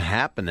 I'm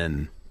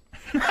happening.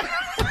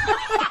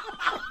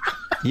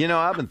 You know,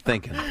 I've been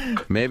thinking,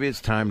 maybe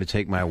it's time to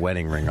take my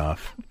wedding ring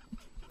off.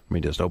 Let me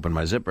just open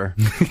my zipper.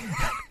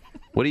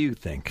 What do you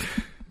think?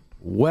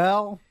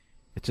 Well,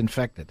 It's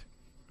infected.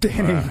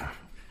 Danny,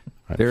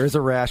 there is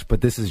a rash,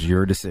 but this is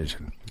your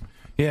decision.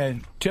 Yeah,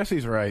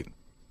 Jesse's right.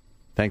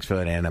 Thanks for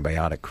that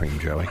antibiotic cream,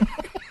 Joey.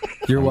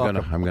 You're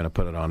welcome. I'm gonna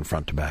put it on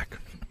front to back.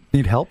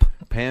 Need help?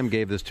 Pam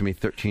gave this to me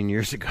 13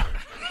 years ago.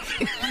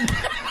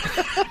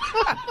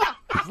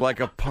 It's like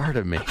a part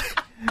of me.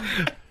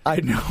 I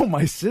know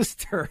my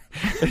sister.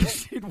 And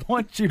she'd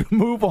want you to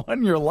move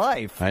on your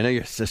life. I know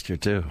your sister,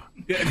 too.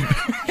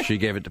 She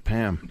gave it to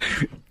Pam.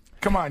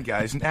 Come on,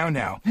 guys.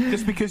 Now.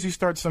 Just because you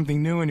start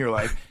something new in your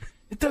life,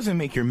 it doesn't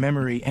make your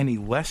memory any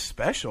less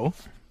special.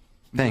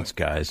 Thanks,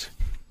 guys.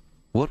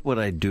 What would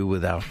I do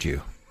without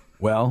you?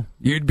 Well,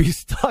 you'd be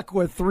stuck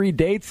with 3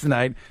 dates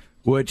tonight,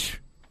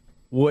 which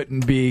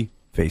wouldn't be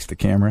face the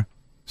camera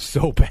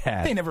so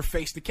bad. They never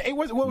faced the case.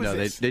 What was No,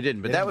 this? they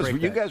didn't. But that was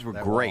you guys were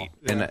great,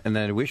 and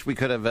I wish we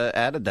could have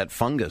added that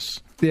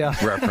fungus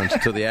reference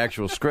to the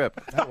actual script.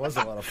 That was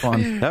a lot of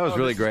fun. That was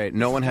really great.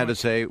 No one had to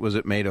say, was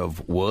it made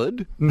of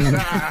wood?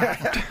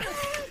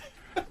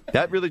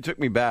 That really took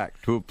me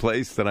back to a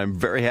place that I'm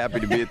very happy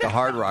to be at the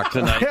Hard Rock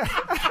tonight.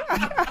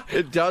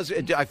 It does.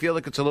 I feel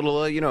like it's a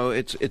little,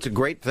 it's a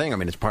great thing. I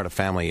mean, it's part of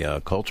family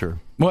culture.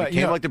 Well, it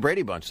came like the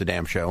Brady Bunch, the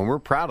damn show, and we're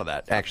proud of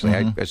that.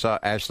 Actually, I saw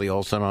Ashley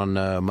Olsen on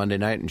Monday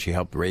night, and she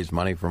helped raise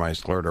money for my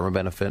scleroderma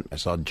benefit. I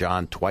saw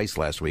John twice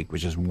last week,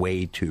 which is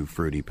way too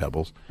fruity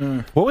pebbles.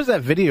 What was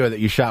that video that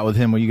you shot with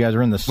him when you guys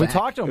were in the sack? We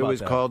talked to him It about was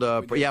that.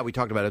 called, we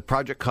talked about it.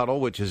 Project Cuddle,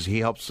 which is he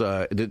helps.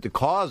 The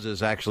cause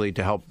is actually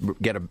to help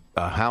get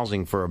a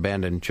housing for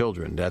abandoned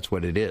children. That's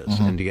what it is,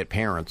 and to get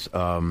parents.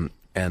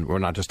 And we're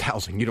not just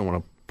housing. You don't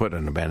want to put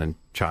an abandoned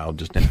child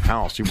just in a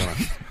house. You want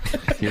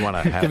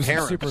to have Give some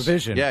parents.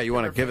 supervision. Yeah, you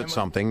want to give it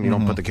something. You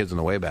don't put the kids in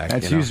the way back.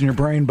 That's using your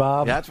brain,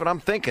 Bob. That's what I'm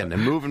thinking.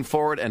 And moving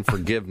forward, and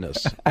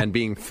forgiveness, and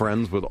being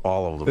friends with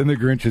all of them. And the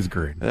Grinch is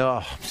green. Oh,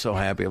 I'm so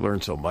happy. I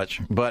learned so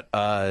much. But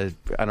I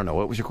don't know.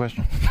 What was your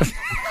question?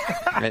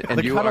 And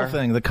The you cuddle are?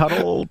 thing. The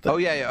cuddle. Oh,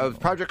 yeah. It was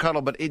Project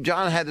Cuddle. But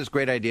John had this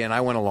great idea, and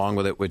I went along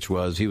with it, which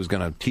was he was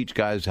going to teach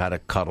guys how to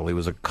cuddle. He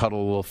was a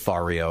cuddle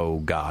Lothario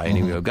guy. And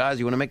he would go, guys,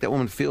 you want to make that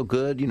woman feel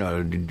good?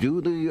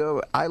 Do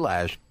the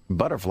eyelash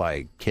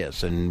butterfly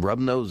kiss and rub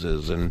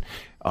noses. And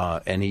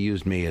he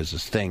used me as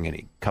his thing, and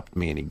he cupped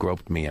me, and he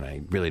groped me, and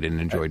I really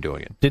didn't enjoy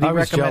doing it. Did he I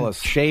was recommend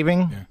jealous.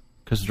 shaving?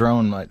 Because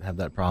Drone might have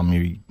that problem.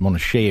 You want to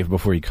shave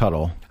before you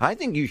cuddle. I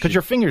think you should. Because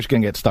your fingers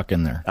can get stuck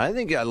in there. I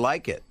think I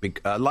like it.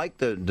 I like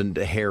the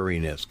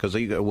hairiness because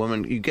you get a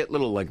woman, you get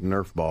little like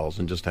Nerf balls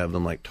and just have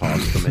them like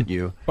toss them at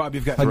you. Bob,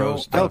 you've got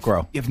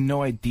Velcro. You have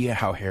no idea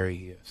how hairy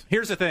he is.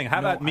 Here's the thing. How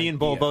about me and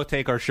Bull both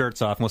take our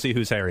shirts off and we'll see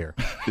who's hairier?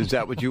 Is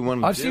that what you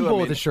want to do? I've seen Bull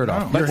with his shirt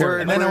off. But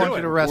And then I want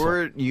you to wrestle.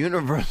 We're at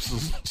Universal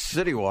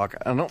City Walk.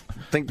 I don't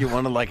think you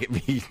want to like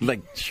it be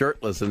like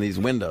shirtless in these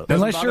windows.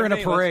 Unless you're in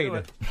a bother me.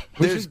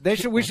 Let's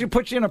parade. We should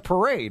put you in a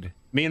parade.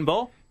 Me and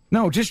Bull?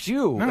 No, just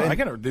you. No, And I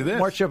gotta do this.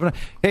 March up and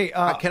hey,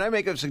 Can I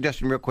make a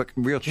suggestion real quick,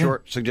 real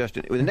short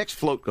suggestion? When the next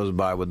float goes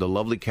by with the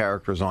lovely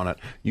characters on it,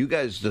 you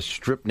guys just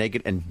strip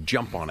naked and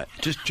jump on it.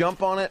 Just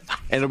jump on it,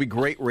 and it'll be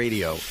great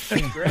radio.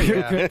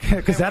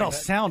 because that'll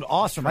sound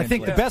awesome. I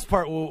think the best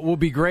part will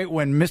be great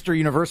when Mr.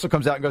 Universal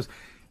comes out and goes,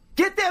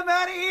 "Get them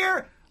out of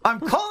here! I'm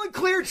calling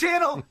Clear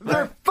Channel.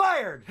 They're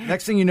fired."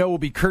 Next thing you know, we'll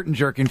be curtain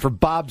jerking for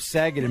Bob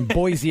Saget in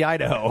Boise,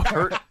 Idaho.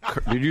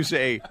 Did you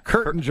say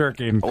Curtain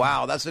jerking.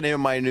 Wow, that's the name of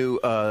my new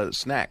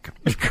snack.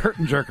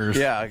 Curtain jerkers.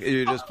 Yeah,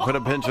 you just put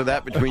a pinch of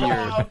that between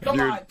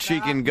your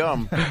cheek and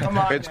gum.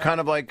 It's kind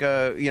of like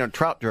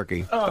trout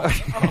jerky. How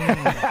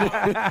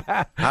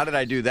did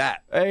I do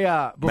that? Hey,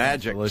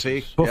 Magic.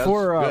 See,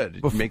 Before, yes,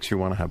 good. It makes you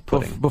want to have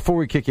pudding. Before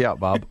we kick you out,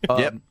 Bob.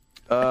 Yep.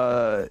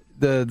 I'm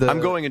I'm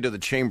going into the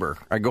chamber.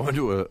 I go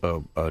into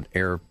an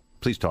air.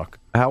 Please talk.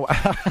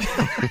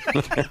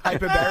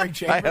 Hyperbaric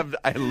chamber.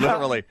 I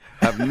literally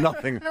have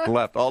nothing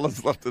left. All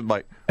that's left is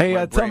my. Hey,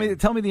 my tell brain.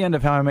 me the end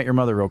of How I Met Your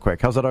Mother real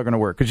quick. How's that all going to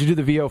work? Because you do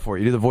the VO for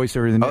it. You do the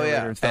voiceover, the Oh narrator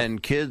yeah, and stuff.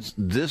 and kids,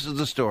 this is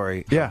the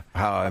story. Yeah.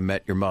 How I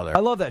Met Your Mother.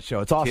 I love that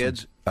show. It's awesome.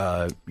 Kids,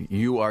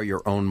 you are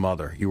your own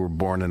mother. You were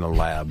born in a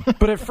lab.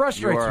 But it You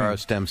frustrates are me. a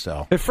stem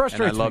cell. It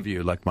frustrates and I love me.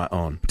 you like my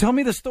own. Tell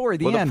me the story,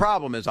 the Well, end. the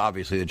problem is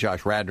obviously that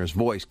Josh Radnor's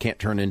voice can't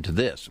turn into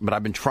this. But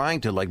I've been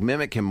trying to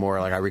mimic him more.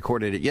 Like I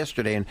recorded it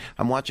yesterday, and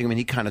I'm watching him, and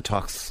he kind of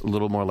talks a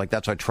little more like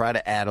that. So I try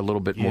to add a little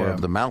bit more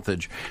of the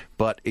mouthage.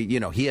 But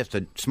he has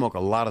to smoke a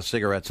lot of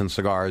cigarettes and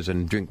cigars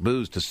and drink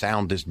booze to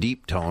sound this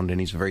deep toned. And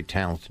he's a very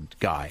talented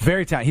guy.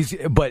 Very talented.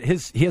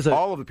 He has a.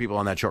 All of the people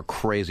on that show are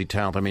crazy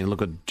talented. I mean,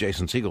 look what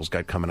Jason Segel's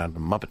got coming out of the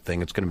Muppet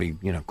thing. It's going to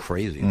be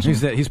crazy.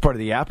 He's part of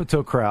the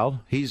Apatow crowd.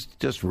 He's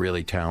just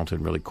really talented,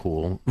 really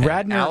cool. And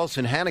Radnor-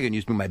 Allison Hannigan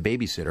used to be my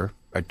babysitter.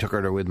 I took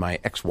her with my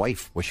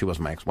ex-wife. Well, she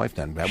wasn't my ex-wife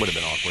then. That would have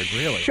been awkward.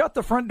 Really? Shut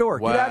the front door.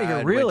 Get out of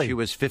here. Really? When she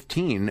was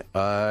 15,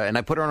 and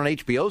I put her on an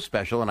HBO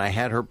special, and I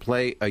had her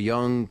play a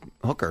young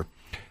hooker.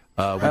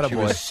 When she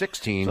was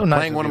 16, So nice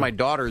playing of one of you. my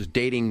daughters,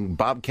 dating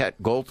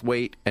Bobcat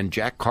Goldthwait and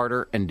Jack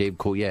Carter and Dave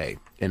Coulier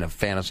in a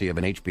fantasy of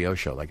an HBO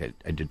show like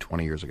I did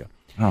 20 years ago.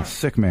 Oh,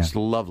 sick man. It's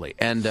lovely.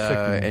 And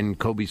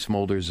Kobe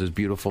Smulders is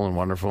beautiful and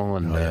wonderful,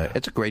 and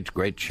it's a great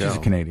show. She's a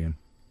Canadian.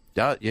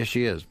 Yes,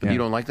 she is. But Yeah. you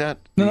don't like that?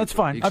 No, that's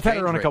fine. The I've had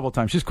her on a exchange couple of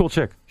times. She's a cool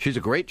chick. rate. She's a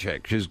great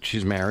chick.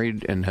 She's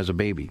married and has a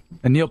baby.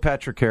 And Neil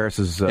Patrick Harris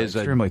is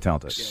extremely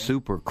talented.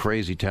 Super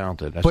crazy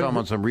talented. I saw him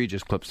on some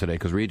Regis clips today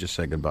because Regis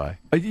said goodbye.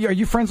 Are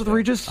you friends with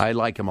Regis? I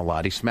like him a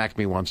lot. He smacked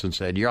me once and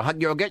said,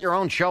 "You'll get your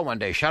own show one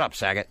day. Shut up,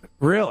 Saget."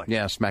 Really?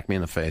 Yeah, smacked me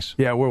in the face.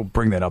 Yeah, we'll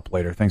bring that up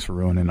later. Thanks for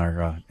ruining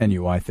our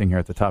NUI thing here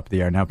at the top of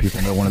the hour. Now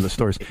people know one of the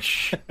stories.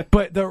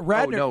 But the Oh,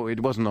 Radnor... no, it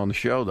wasn't on the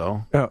show,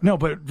 though. No,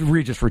 but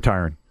Regis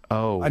retiring.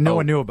 Oh. No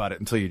one knew about it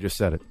until you just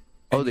said it.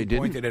 Oh, they didn't?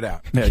 Pointed it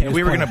out. Yeah, And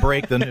we were going to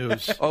break the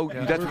news. Oh,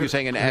 that's what you're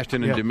saying, and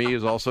Ashton and Demi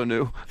is also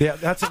new? Yeah,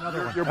 that's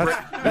another one.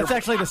 That's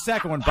actually the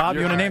second one. Bob,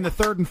 you want to name the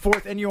third and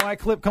fourth NUI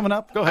clip coming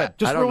up? Go ahead.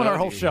 Just I don't ruin know. our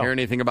whole Did you show. hear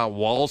anything about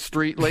Wall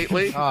Street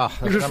lately?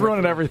 You're just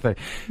ruining everything.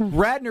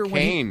 Radnor,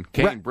 when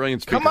Kane,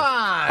 brilliant speaker. Come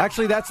on.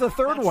 Actually, that's the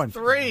third one.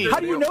 three. How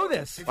do you know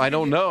this? I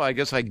don't know. I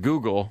guess I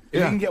Google.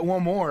 If you can get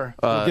one more.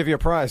 We'll give you a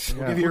prize.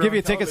 We'll give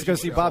you tickets to go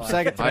see Bob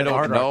Saget. I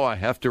don't know. I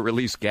have to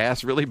release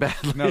gas really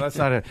badly. No, that's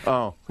not it.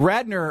 Oh.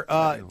 Radnor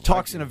talked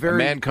talks in a very... A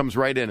man comes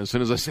right in as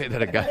soon as I say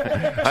that.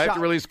 I have to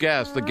release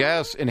gas. The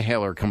gas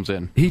inhaler comes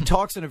in. He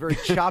talks in a very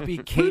choppy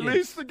cadence.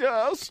 Release the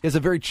gas. He has a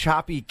very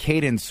choppy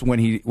cadence when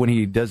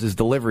he does his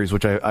deliveries,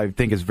 which I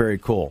think is very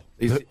cool.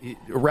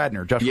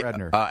 Radner, Josh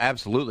Radner.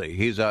 Absolutely.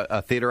 He's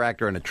a theater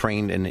actor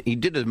and he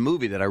did a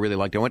movie that I really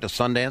liked. I went to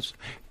Sundance,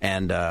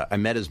 and I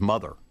met his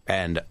mother.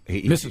 And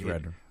Mrs.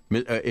 Radner.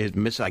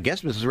 I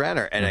guess Mrs.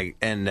 Radner, and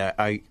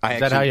I Is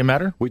that how you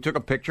met her? We took a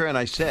picture, and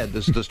I said,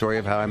 "This is the story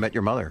of how I met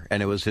your mother,"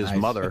 and it was his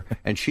mother,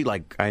 and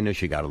I knew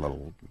she got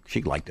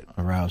she liked it,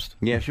 aroused.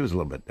 Yeah, she was a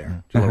little bit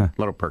there, she was a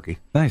little perky.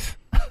 Nice.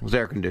 It was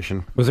air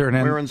conditioned. Was there an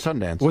end? We were in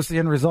Sundance. What's the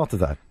end result of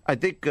that? I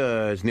think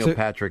Neil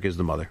Patrick is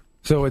the mother.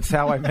 So it's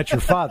How I Met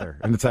Your Father,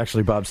 and it's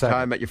actually Bob Saget.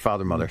 How I Met Your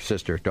Father, mother,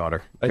 sister,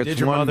 daughter. I did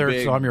your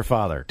mother, so I'm your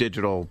father.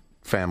 Digital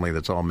family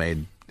that's all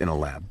made in a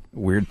lab.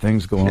 Weird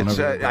things going on over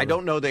there. I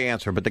don't know the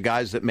answer, but the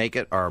guys that make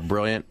it are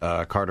brilliant.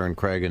 Carter and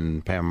Craig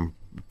and Pam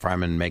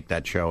Fryman make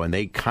that show, and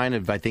they kind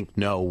of, I think,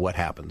 know what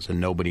happens, and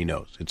nobody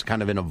knows. It's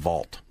kind of in a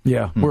vault.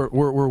 Yeah,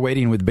 we're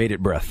waiting with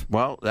bated breath.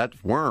 Well,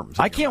 that's worms.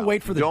 I can't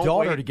wait for the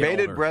daughter to get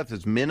bated older. breath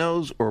is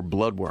minnows or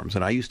bloodworms,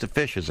 and I used to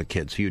fish as a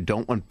kid, so you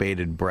don't want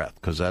bated breath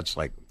because that's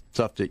like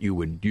stuff that you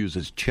would use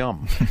as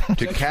chum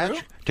to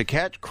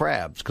catch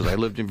crabs. Because I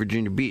lived in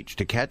Virginia Beach,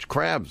 to catch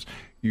crabs,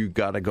 you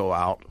got to go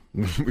out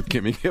with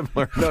Kimmy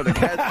Gibbler.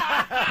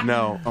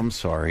 No, I'm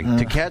sorry.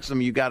 To catch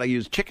them, you got to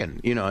use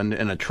chicken, in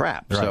a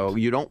trap. Right. So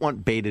you don't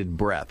want bated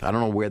breath. I don't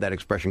know where that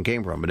expression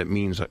came from, but it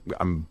means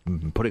I'm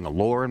putting a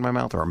lure in my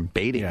mouth or I'm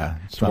baiting. Yeah,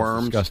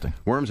 worms. Disgusting.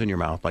 Worms in your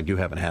mouth, like you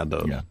haven't had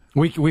those. Yeah.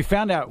 We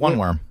found out one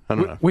worm.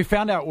 We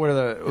found out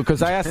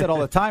because I ask that all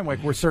the time, like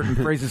where certain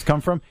phrases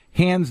come from.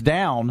 Hands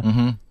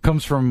down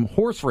comes from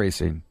horse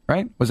racing,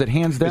 right? Was it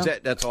hands down?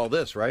 That's all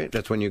this, right?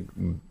 That's when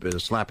you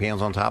slap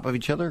hands on top of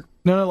each other?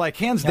 No, like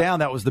hands down,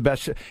 that was the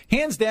best.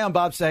 Hands down,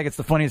 Bob Saget's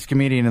the funniest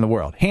comedian in the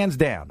world. Hands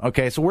down.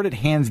 Okay, so where did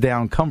hands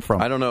down come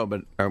from? I don't know,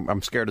 but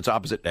I'm scared it's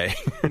opposite day.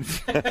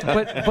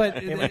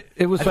 but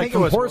it was like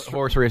from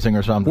horse racing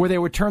or something, where they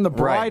would turn the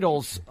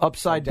bridles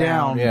upside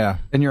down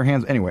in your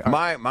hands. Anyway,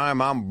 my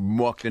mom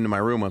walked into my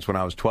room once when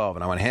I was 12,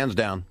 and I went, hands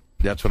down.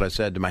 That's what I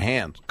said to my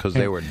hands, because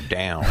they were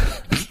down.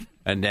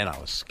 And then I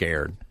was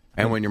scared.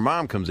 And when your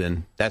mom comes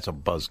in, that's a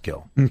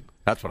buzzkill.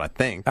 That's what I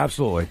think.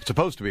 Absolutely. It's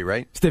supposed to be,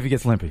 right? Stiffy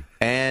gets limpy.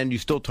 And you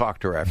still talk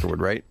to her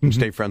afterward, right? You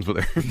stay friends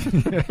with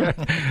her.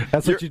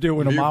 That's what you do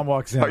when a mom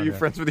walks in. Are you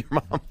friends with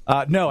your mom?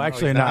 No,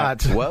 actually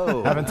not.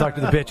 Whoa. I haven't talked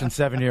to the bitch in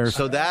 7 years.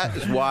 So that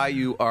is why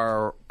you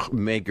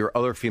make your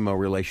other female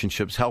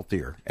relationships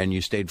healthier, and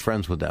you stayed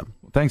friends with them.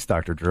 Thanks,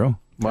 Dr. Drew.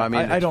 Well, I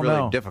mean, I don't really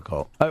know.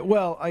 difficult.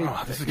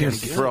 This is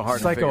getting real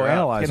hard to figure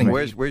out.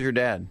 Psychoanalyzing. Where's your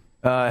dad?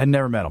 Had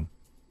never met him.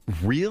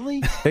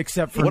 Really?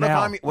 Except for what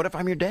now. What if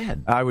I'm your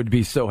dad? I would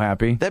be so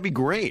happy. That'd be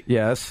great.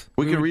 Yes.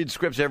 We could read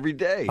scripts every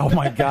day. Oh,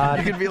 my God.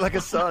 You could be like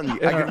a son.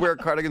 I could wear a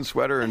cardigan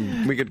sweater,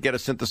 and we could get a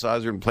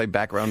synthesizer and play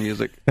background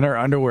music. In our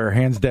underwear,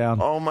 hands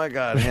down. Oh, my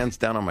God. Hands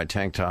down on my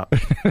tank top.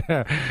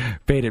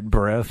 Bated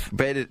breath.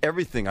 Bated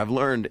everything. I've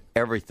learned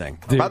everything.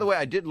 Dude. By the way,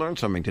 I did learn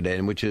something today,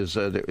 which is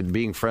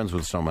being friends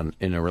with someone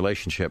in a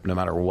relationship, no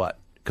matter what.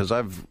 Because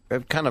I've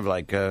kind of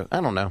like, I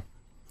don't know.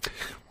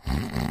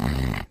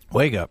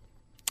 Wake up.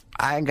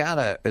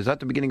 Is that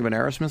the beginning of an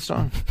Aerosmith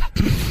song?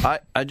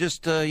 I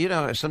just,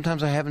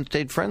 sometimes I haven't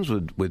stayed friends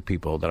with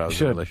people that I was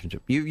in a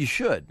relationship. You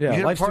should. Yeah, you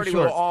should life's too party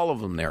short. with all of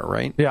them there,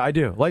 right? Yeah, I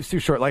do. Life's too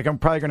short. Like, I'm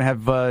probably going to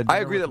have... I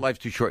agree that life's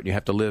too short and you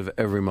have to live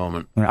every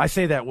moment. I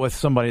say that with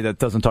somebody that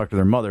doesn't talk to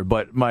their mother,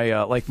 but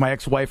my my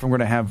ex-wife, I'm going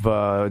to have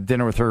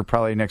dinner with her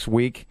probably next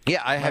week.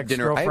 Yeah, I have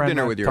dinner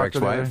with your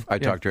ex-wife. I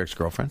talked to your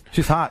ex-girlfriend.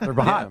 She's hot. They're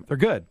hot. They're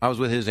good. I was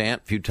with his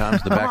aunt a few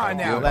times in the back of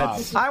the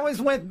field. I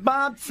was with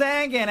Bob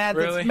Saget at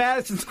the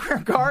Madison Square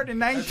Garden in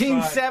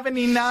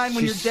 1979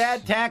 when your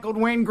dad tackled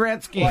Wayne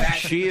Gretzky.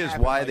 She is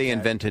why they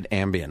invented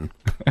Ambien.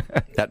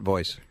 That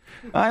voice.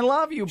 I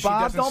love you,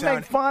 Bob. Don't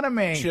make fun of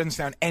me. She doesn't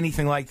sound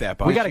anything like that,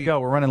 Bob. We got to go.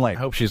 We're running late. I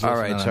hope she's all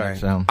listening. right.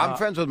 Sorry. I'm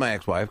friends with my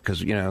ex-wife because,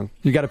 You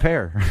got to pay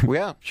her.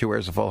 Yeah. She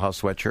wears a Full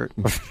House sweatshirt.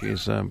 And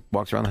she's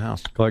walks around the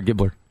house. Clark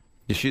Gibbler.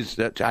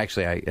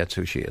 That's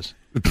who she is.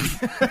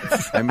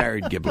 I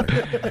married Gibbler.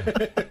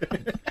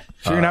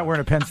 So you're not wearing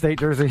a Penn State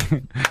jersey?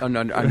 Oh, no.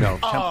 I know.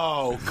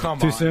 Oh, come on.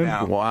 Too soon?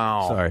 Now.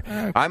 Wow. Sorry.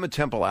 I'm a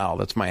Temple Owl.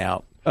 That's my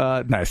out.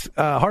 Nice.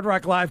 Hard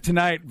Rock Live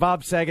tonight.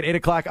 Bob Saget, 8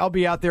 o'clock. I'll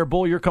be out there.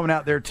 Bull, you're coming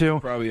out there, too.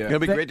 Probably, yeah. It'll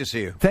be great to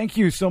see you. Thank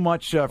you so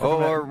much for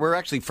coming out. We're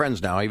actually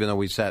friends now, even though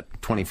we sat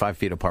 25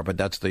 feet apart, but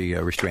that's the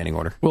restraining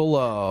order.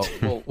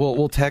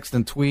 We'll text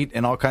and tweet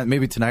and all kinds.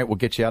 Maybe tonight we'll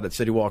get you out at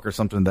City Walk or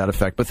something to that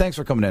effect. But thanks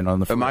for coming in on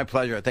the phone. My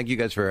pleasure. Thank you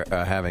guys for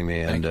having me,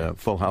 and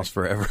Full House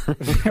forever.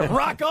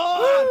 Rock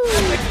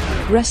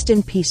on! Rest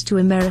in peace to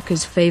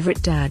America's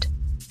favorite dad.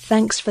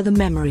 Thanks for the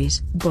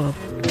memories, Bob.